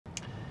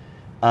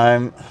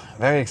I'm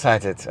very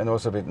excited and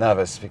also a bit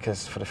nervous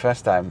because for the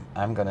first time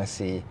I'm gonna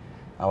see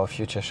our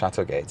future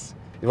Chateau gates.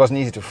 It wasn't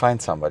easy to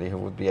find somebody who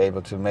would be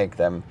able to make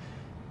them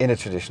in a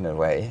traditional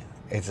way.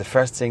 It's the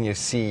first thing you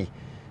see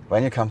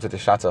when you come to the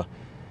Chateau,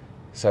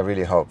 so I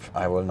really hope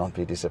I will not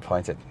be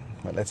disappointed.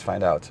 But let's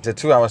find out. It's a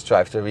 2 hours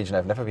drive to a region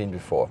I've never been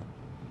before.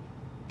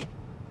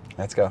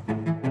 Let's go.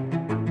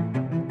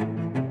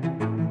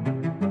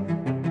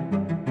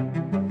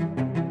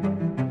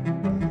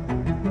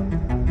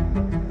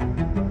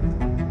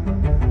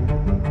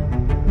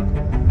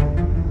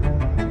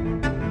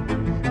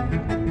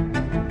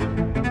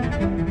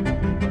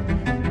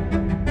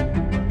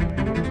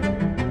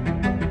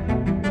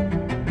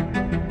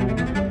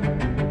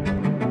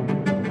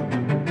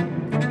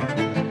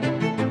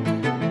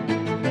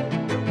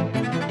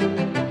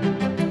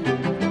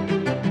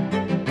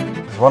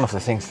 One of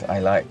the things I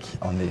like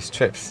on these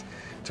trips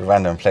to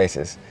random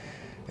places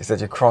is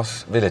that you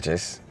cross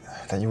villages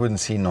that you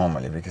wouldn't see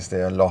normally because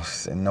they are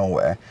lost in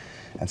nowhere,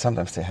 and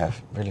sometimes they have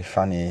really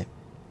funny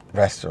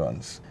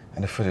restaurants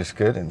and the food is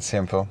good and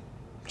simple,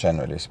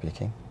 generally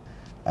speaking.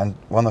 And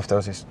one of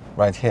those is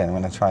right here, and I'm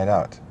going to try it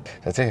out.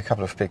 So I take a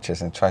couple of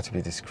pictures and try to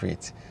be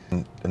discreet.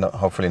 And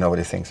hopefully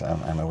nobody thinks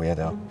I'm a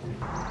weirdo.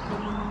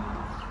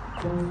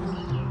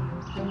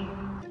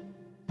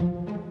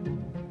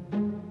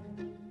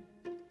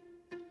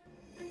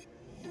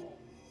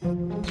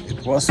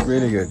 It was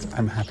really good.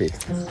 I'm happy.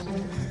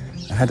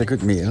 I had a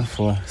good meal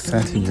for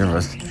 13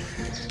 euros,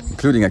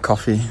 including a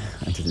coffee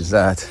and a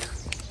dessert.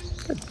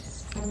 Good.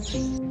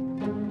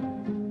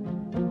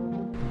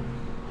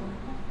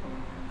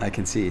 I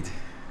can see it.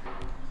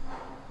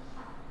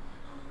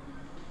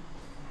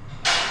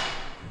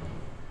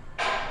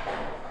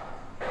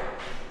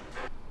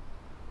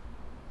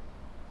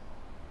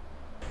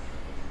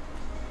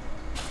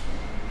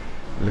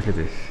 Look at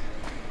this.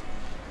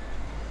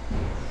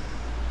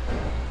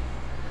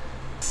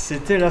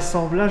 C'était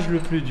l'assemblage le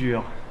plus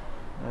dur,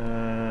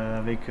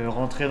 avec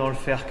rentrer dans le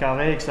fer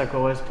carré et que ça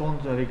corresponde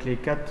avec les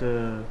quatre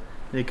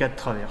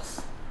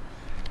traverses.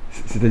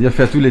 C'est-à-dire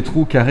faire tous les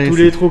trous carrés? Tous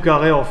les trous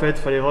carrés en fait, il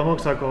fallait vraiment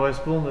que ça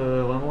corresponde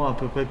vraiment à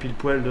peu près pile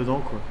poil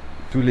dedans, quoi.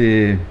 Tous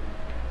les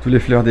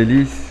fleurs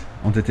d'hélice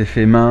ont été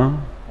faits main.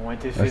 Ont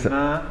été faits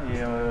main et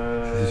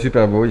c'est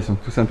super beau, ils sont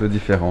tous un peu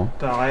différents.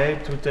 Pareil,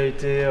 tout a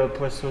été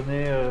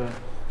poinçonné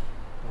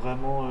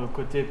vraiment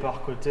côté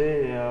par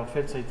côté et en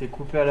fait ça a été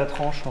coupé à la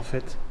tranche en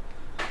fait.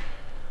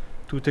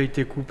 Tout a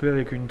été coupé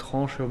avec une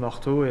tranche au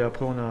marteau et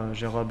après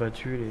j'ai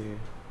rabattu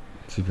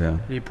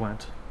les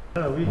pointes.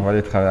 Ah, oui. On voit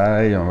les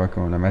travails, on voit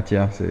comment la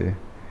matière c'est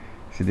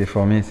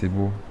déformé, c'est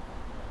beau.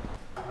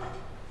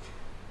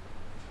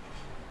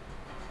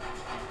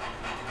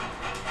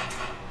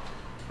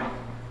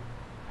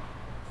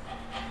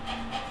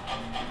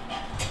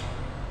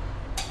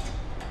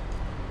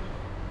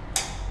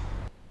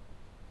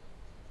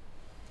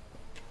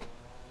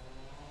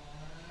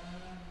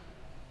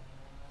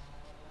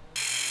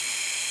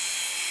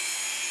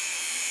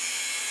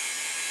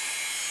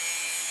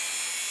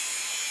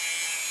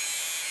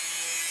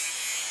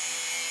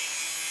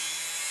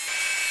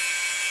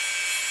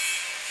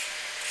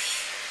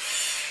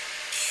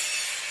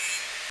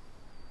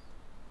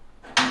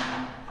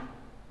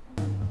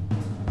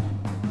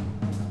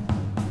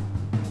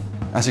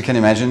 As you can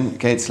imagine,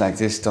 gates like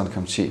this don't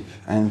come cheap,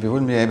 and we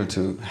wouldn't be able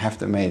to have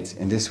them made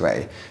in this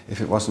way if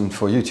it wasn't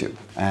for YouTube,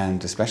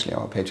 and especially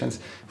our patrons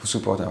who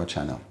support our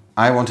channel.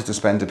 I wanted to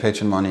spend the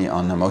patron money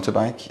on a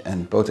motorbike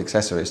and boat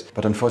accessories,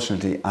 but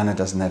unfortunately Anna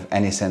doesn't have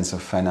any sense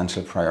of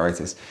financial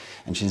priorities,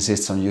 and she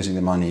insists on using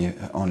the money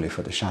only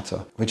for the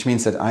Chateau, which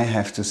means that I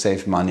have to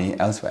save money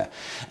elsewhere.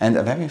 And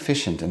a very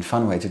efficient and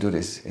fun way to do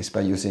this is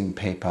by using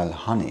PayPal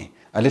Honey,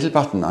 a little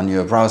button on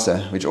your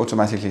browser which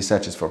automatically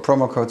searches for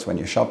promo codes when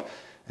you shop,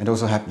 and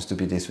also happens to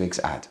be this week's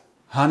ad.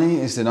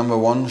 Honey is the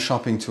 #1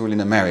 shopping tool in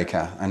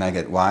America, and I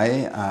get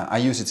why. I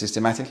use it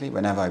systematically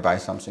whenever I buy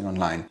something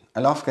online.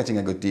 I love getting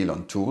a good deal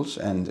on tools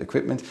and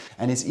equipment,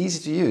 and it's easy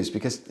to use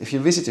because if you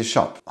visit a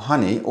shop,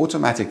 Honey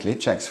automatically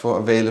checks for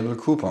available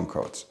coupon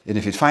codes. And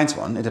if it finds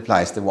one, it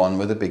applies the one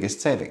with the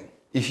biggest saving.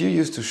 If you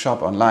used to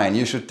shop online,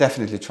 you should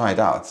definitely try it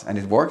out, and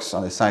it works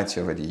on the sites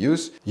you already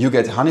use. You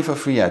get Honey for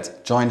free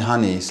at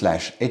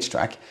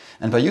joinhoney/htrack,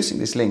 and by using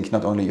this link,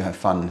 not only you have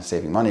fun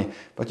saving money,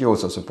 but you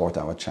also support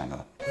our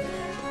channel. C'est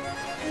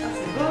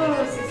beau,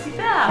 c'est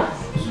super.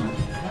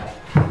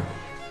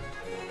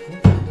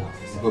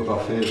 C'est pas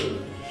parfait,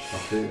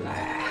 parfait.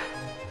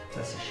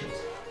 Ça c'est chiant.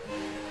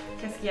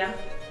 Qu'est-ce qu'il y a?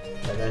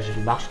 Là j'ai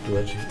une marche, tu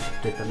vois, j'ai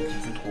peut-être un petit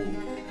peu trop.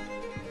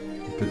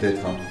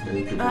 Peut-être, hein.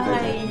 Mais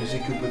c'est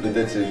que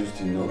peut-être c'est juste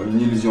une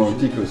illusion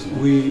optique aussi.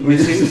 Oui, mais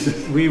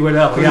c'est... Oui,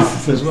 voilà, regarde,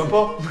 ça se voit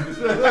pas.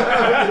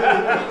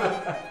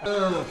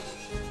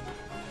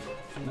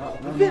 Non,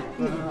 pépère.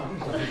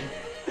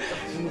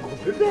 C'est mon gros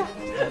pépère.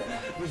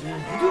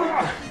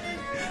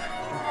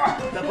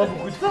 T'as pas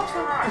beaucoup de force,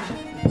 hein?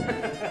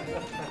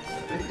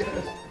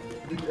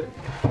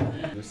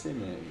 Je sais,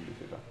 mais il le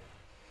fait pas.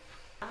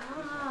 Ah,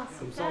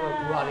 comme ça, on va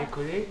pouvoir les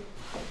coller.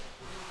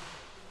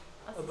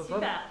 Ah, Hop, hop,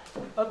 super.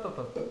 hop, hop,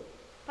 hop.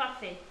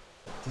 Parfait.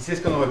 Tu sais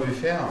ce qu'on aurait pu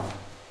faire?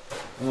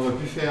 On aurait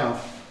pu faire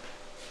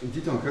une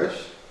petite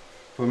encoche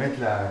pour mettre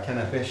la canne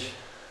à pêche,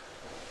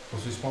 pour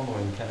suspendre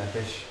une canne à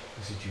pêche,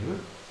 si tu veux.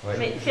 Ouais.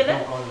 Mais Philippe,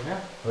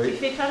 oui. tu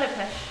fais pas la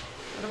pêche.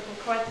 Alors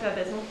pourquoi tu as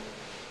besoin?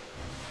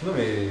 Non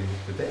mais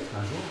peut-être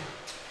un jour.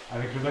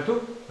 Avec le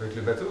bateau? Avec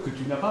le bateau? Que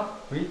tu n'as pas?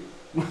 Oui.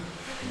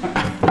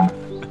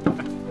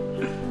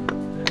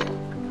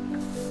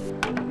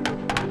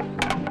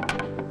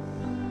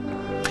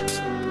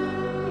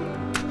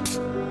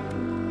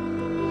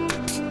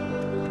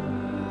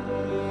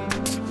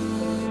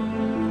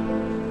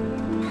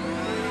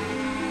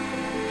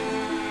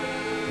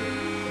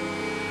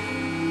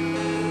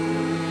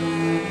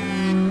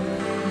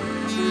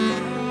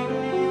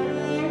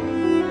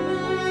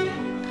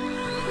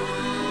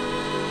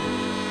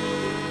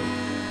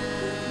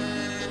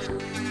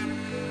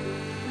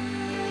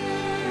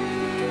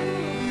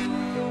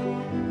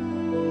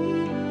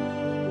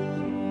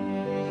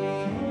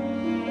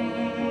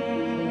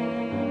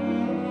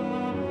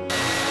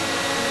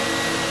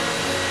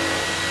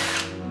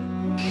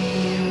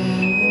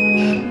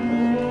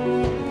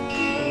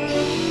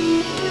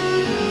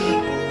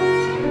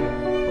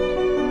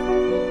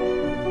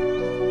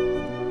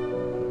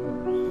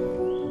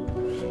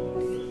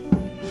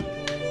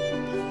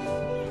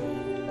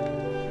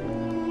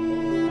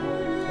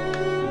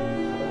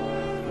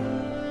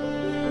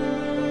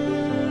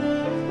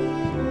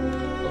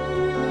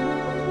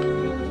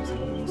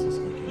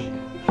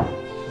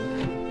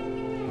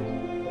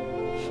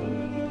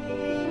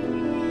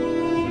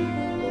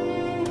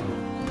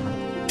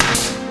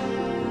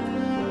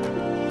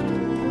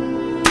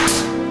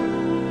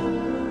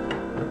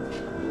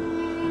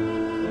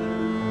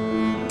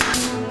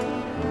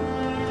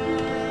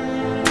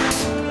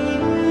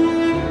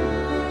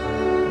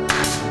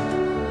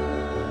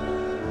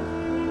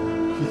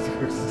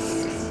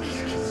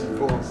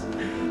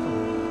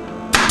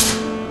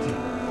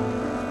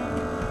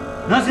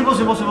 Non, c'est bon,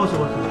 c'est bon, c'est bon, c'est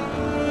bon.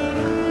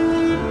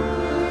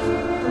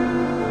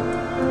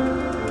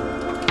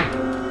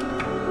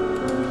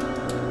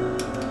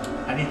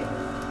 Allez,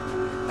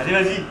 allez,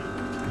 vas-y,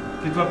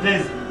 fais-toi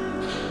plaisir.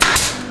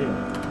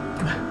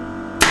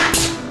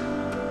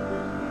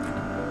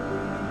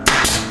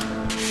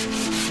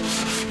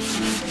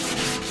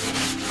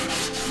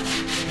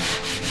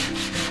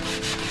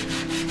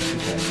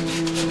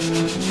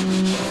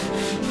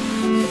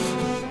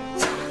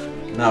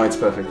 Now it's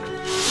perfect.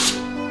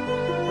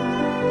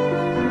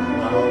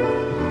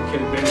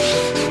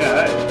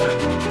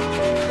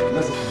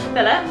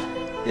 Philip,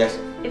 Yes.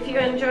 if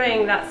you're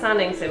enjoying that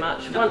sanding so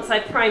much, once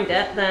I've primed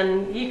it,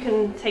 then you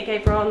can take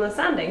over on the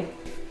sanding.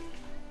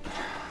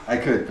 I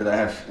could, but I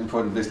have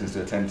important business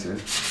to attend to.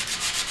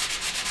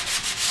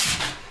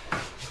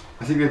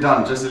 I think we're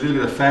done. Just a little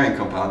bit of fairing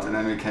compound and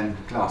then we can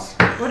glass.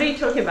 What are you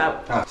talking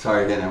about? Oh,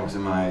 sorry again, I was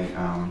in my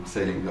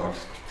sailing vlogs.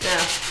 Yeah.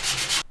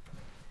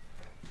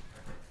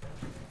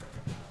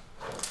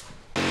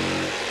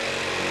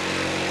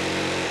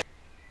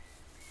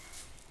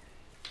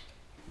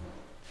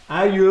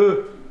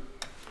 Aïe!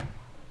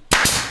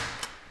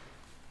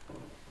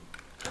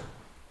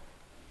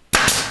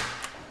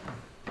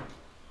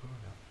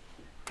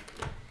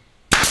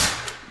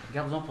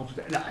 Garde-en pour tout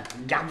à l'heure.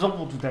 Garde-en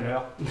pour tout à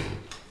l'heure.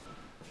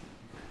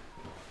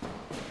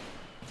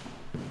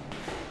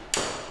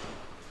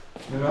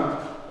 Demain,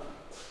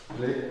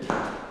 les...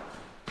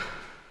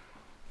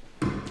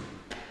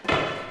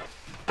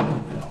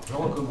 Alors, je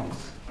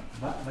recommence.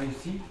 Va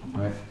ici.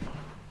 Ouais.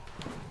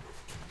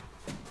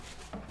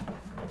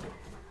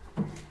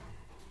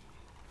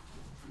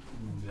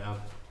 Là.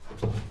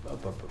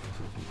 Hop.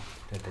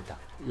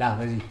 Là,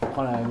 vas-y,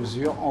 prends la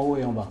mesure en haut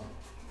et en bas.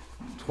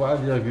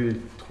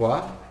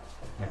 3,3.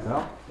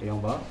 D'accord. Et en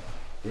bas?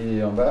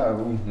 Et en bas,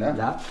 où? Là?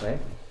 Là, ouais.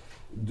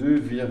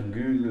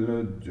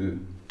 2,2.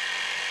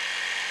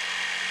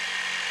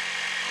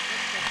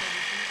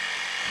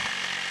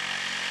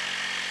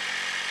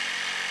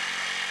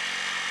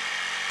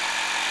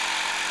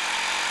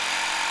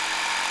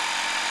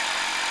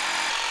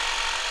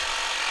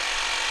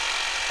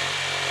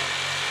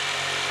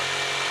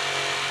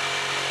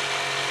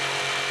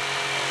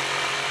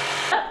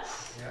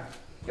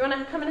 You want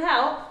to come and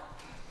help?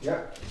 Yeah.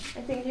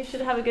 I think you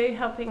should have a go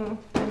helping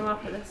Benoit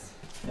for this.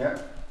 Yeah.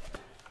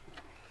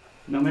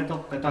 Non mais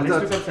attends,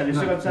 laisse-le comme ça,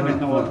 laisse-le comme ça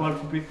maintenant, on va pouvoir le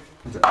couper.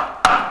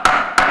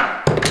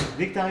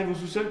 Dès que tu arrives au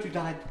sous-sol, tu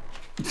t'arrêtes.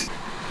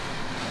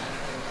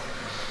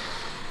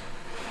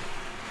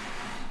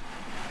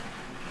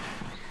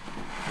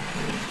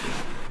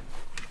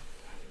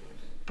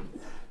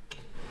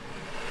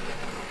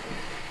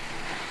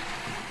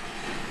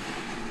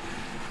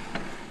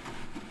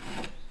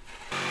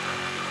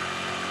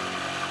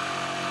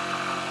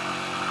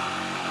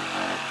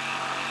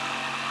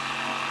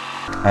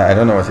 I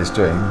don't know what he's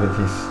doing, but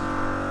he's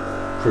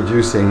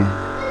producing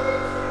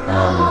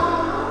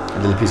a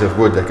little piece of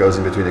wood that goes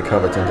in between the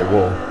cupboard and the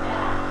wall.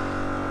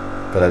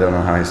 But I don't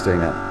know how he's doing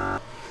that.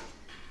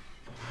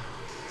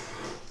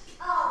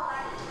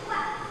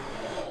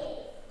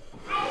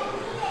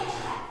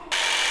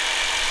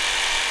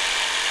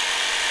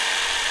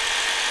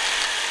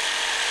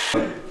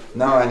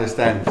 Now I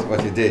understand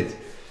what he did.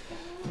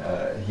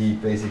 He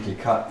basically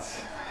cut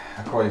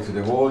according to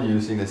the wall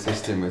using the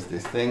system with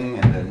this thing,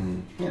 and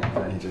then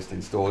then he just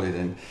installed it.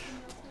 And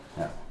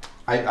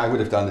I would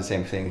have done the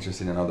same thing,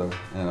 just in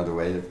another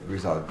way. The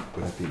result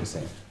would have been the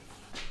same.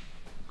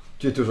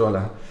 Tu es toujours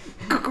là.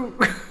 Coucou.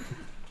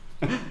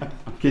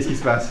 Qu'est-ce qui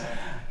se passe?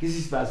 Qu'est-ce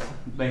qui se passe?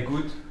 Bah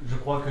écoute, je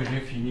crois que j'ai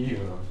fini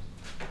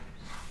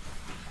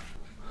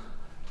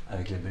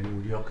avec la belle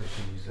moulure que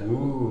tu nous as.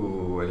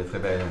 Ouh, elle est très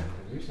belle.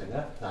 T'as vu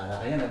celle-là? Ça n'a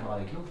rien à voir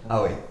avec l'autre.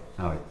 Ah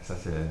oui, ça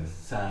c'est...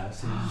 Ça,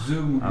 c'est the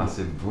moulure. Ah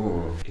c'est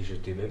beau. Et je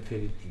t'ai même fait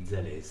les petites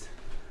alaises.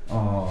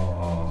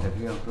 Oh. T'as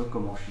vu un peu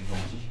comment je suis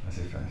gentil?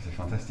 C'est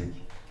fantastique.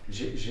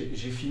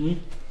 J'ai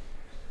fini.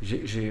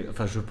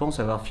 Enfin, je pense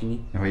avoir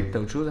fini. Oui. T'as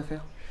autre chose à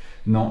faire?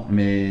 Non,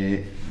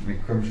 mais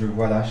comme je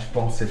vois là, je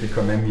pense que c'était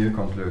quand même mieux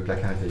quand le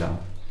placard était là.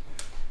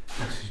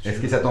 Est-ce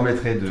que ça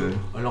t'embêterait de...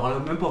 Alors là,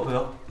 même pas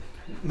peur.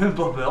 Même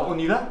pas peur. On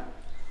y va?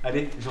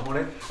 Allez, je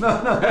relève.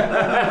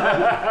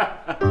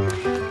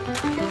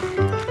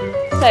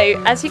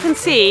 So, as you can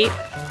see,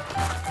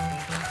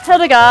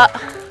 Hildegard,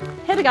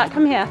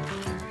 come here.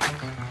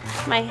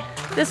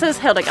 This is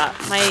Hildegard,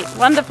 my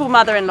wonderful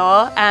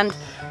mother-in-law, and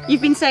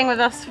you've been staying with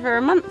us for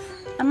a month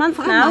now. A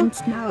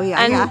month now,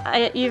 yeah.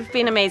 And you've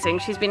been amazing.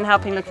 She's been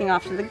helping looking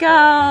after the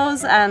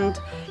girls, and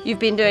you've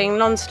been doing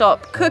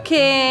non-stop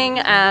cooking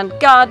and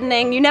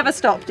gardening. You never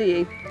stop, do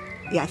you?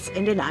 Yes,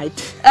 in the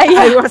night.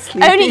 Yeah. I was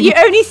sleeping. You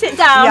only sit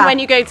down Yeah. when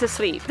you go to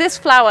sleep. This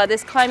flower,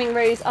 this climbing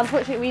rose,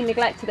 unfortunately we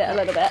neglected it a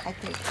little bit,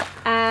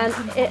 and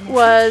it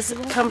was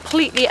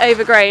completely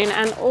overgrown,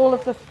 and all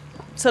of the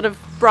sort of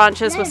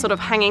branches were sort of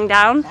hanging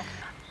down.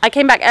 I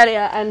came back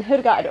earlier and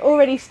Hildegard had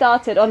already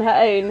started on her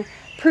own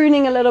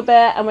pruning a little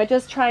bit, and we're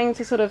just trying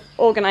to sort of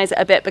organise it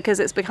a bit because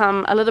it's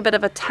become a little bit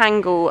of a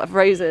tangle of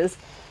roses.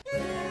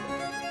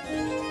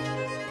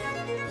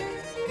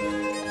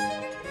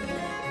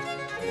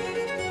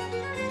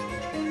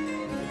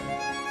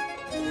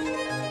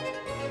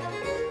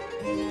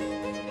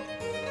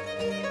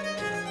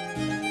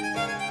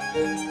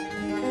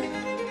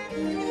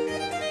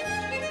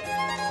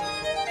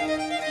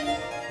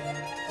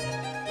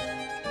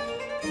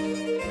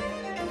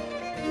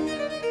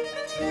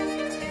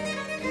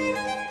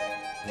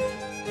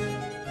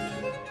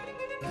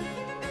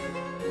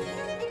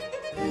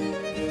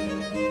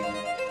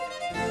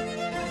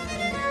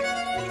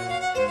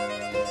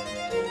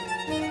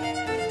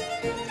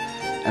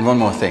 And one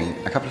more thing,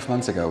 a couple of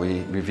months ago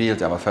we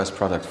revealed our first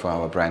product for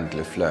our brand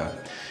Le Fleur.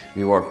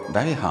 We worked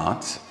very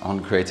hard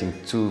on creating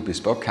 2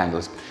 bespoke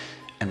candles,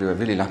 and we were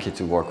really lucky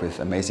to work with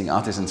amazing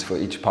artisans for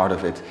each part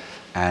of it,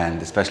 and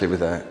especially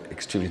with an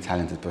extremely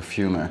talented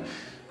perfumer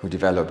who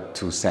developed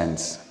 2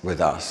 scents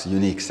with us,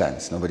 unique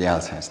scents, nobody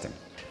else has them.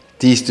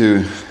 These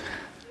 2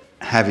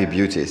 heavy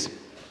beauties.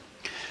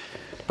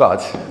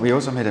 But we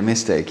also made a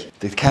mistake.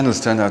 The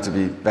candles turned out to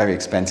be very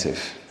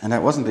expensive, and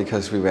that wasn't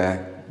because we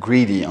were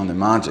greedy on the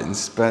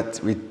margins, but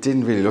we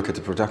didn't really look at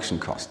the production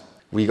cost.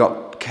 We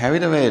got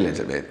carried away a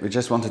little bit. We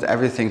just wanted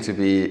everything to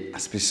be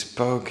as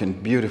bespoke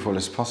and beautiful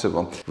as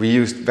possible. We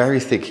used very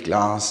thick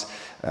glass.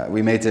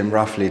 We made them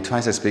roughly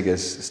twice as big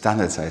as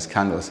standard size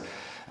candles,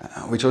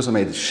 which also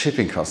made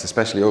shipping costs,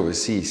 especially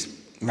overseas,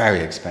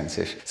 very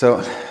expensive.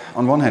 So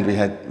on one hand, we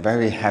had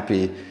very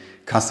happy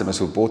customers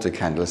who bought the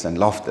candles and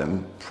loved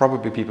them,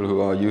 probably people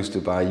who are used to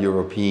buy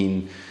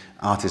European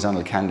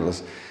artisanal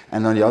candles.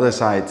 And on the other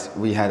side,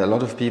 we had a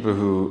lot of people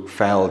who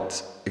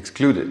felt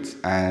excluded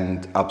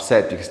and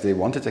upset because they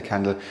wanted a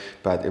candle,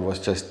 but it was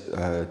just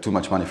too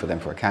much money for them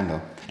for a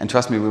candle. And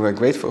trust me, we were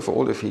grateful for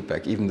all the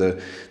feedback, even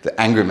the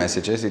angry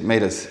messages. It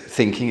made us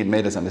thinking, it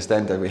made us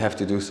understand that we have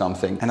to do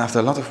something. And after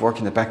a lot of work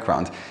in the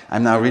background,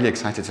 I'm now really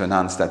excited to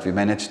announce that we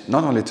managed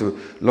not only to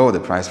lower the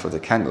price for the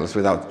candles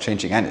without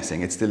changing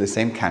anything, it's still the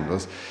same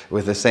candles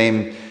with the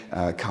same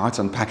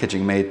carton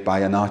packaging made by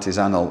an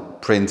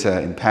artisanal printer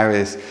in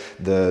Paris.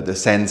 The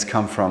scents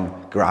come from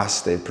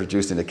Grasse, they're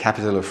produced in the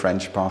capital of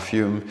French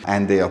perfume,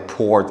 and they are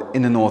poured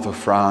in the north of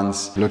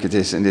France. Look at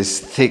this, in this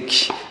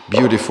thick,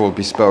 beautiful,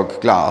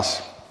 bespoke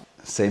glass.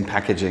 Same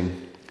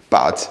packaging,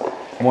 but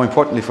more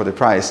importantly for the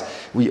price,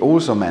 we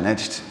also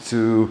managed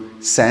to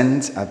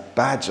send a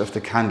batch of the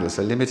candles,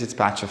 a limited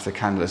batch of the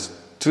candles,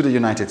 to the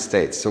United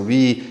States. So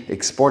we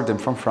export them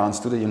from France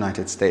to the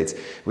United States,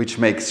 which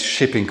makes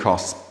shipping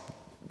costs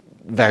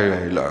very,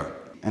 very low.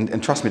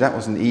 And trust me, that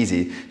wasn't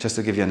easy. Just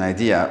to give you an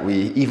idea,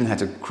 we even had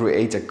to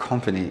create a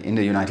company in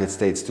the United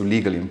States to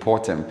legally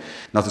import them,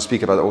 not to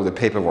speak about all the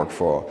paperwork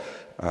for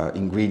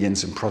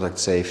ingredients and product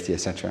safety,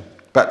 etc.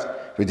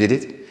 But we did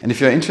it. And if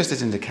you're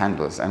interested in the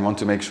candles and want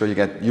to make sure you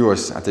get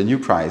yours at the new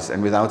price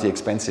and without the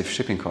expensive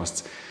shipping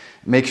costs,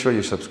 make sure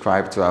you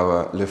subscribe to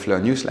our Le Fleur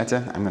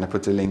newsletter. I'm going to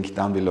put the link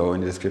down below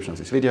in the description of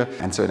this video.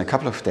 And so in a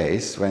couple of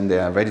days, when they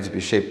are ready to be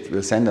shipped,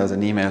 we'll send us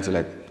an email to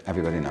let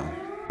everybody know.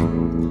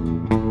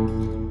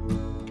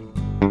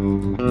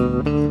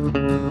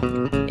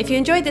 If you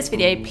enjoyed this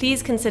video,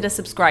 please consider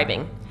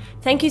subscribing.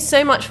 Thank you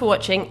so much for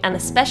watching, and a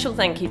special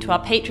thank you to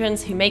our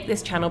patrons who make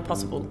this channel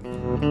possible.